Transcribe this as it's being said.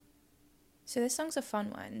So this song's a fun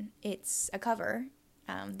one. It's a cover.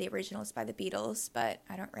 The original is by the Beatles, but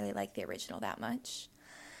I don't really like the original that much.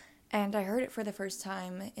 And I heard it for the first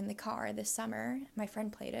time in the car this summer. My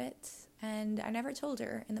friend played it, and I never told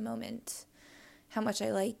her in the moment how much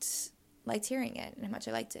I liked hearing it and how much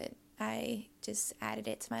I liked it. I just added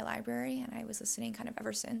it to my library, and I was listening kind of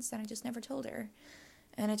ever since, and I just never told her.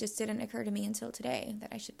 And it just didn't occur to me until today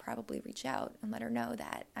that I should probably reach out and let her know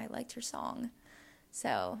that I liked her song.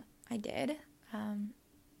 So I did.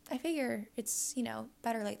 I figure it's,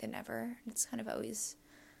 better late than never. It's kind of always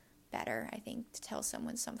better, I think, to tell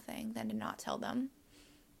someone something than to not tell them.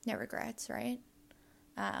 No regrets, right?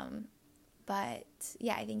 But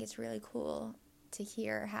yeah, I think it's really cool to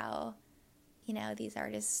hear how, these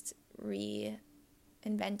artists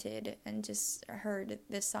reinvented and just heard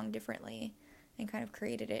this song differently and kind of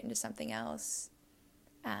created it into something else.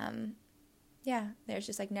 Yeah, there's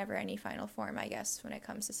just never any final form, I guess, when it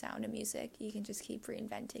comes to sound and music. You can just keep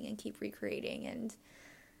reinventing and keep recreating, and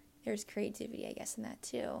there's creativity, I guess, in that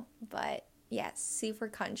too. But yeah, super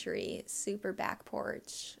country, super back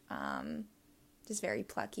porch, just very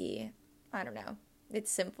plucky. I don't know.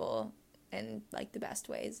 It's simple in the best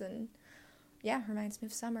ways, and yeah, reminds me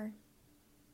of summer.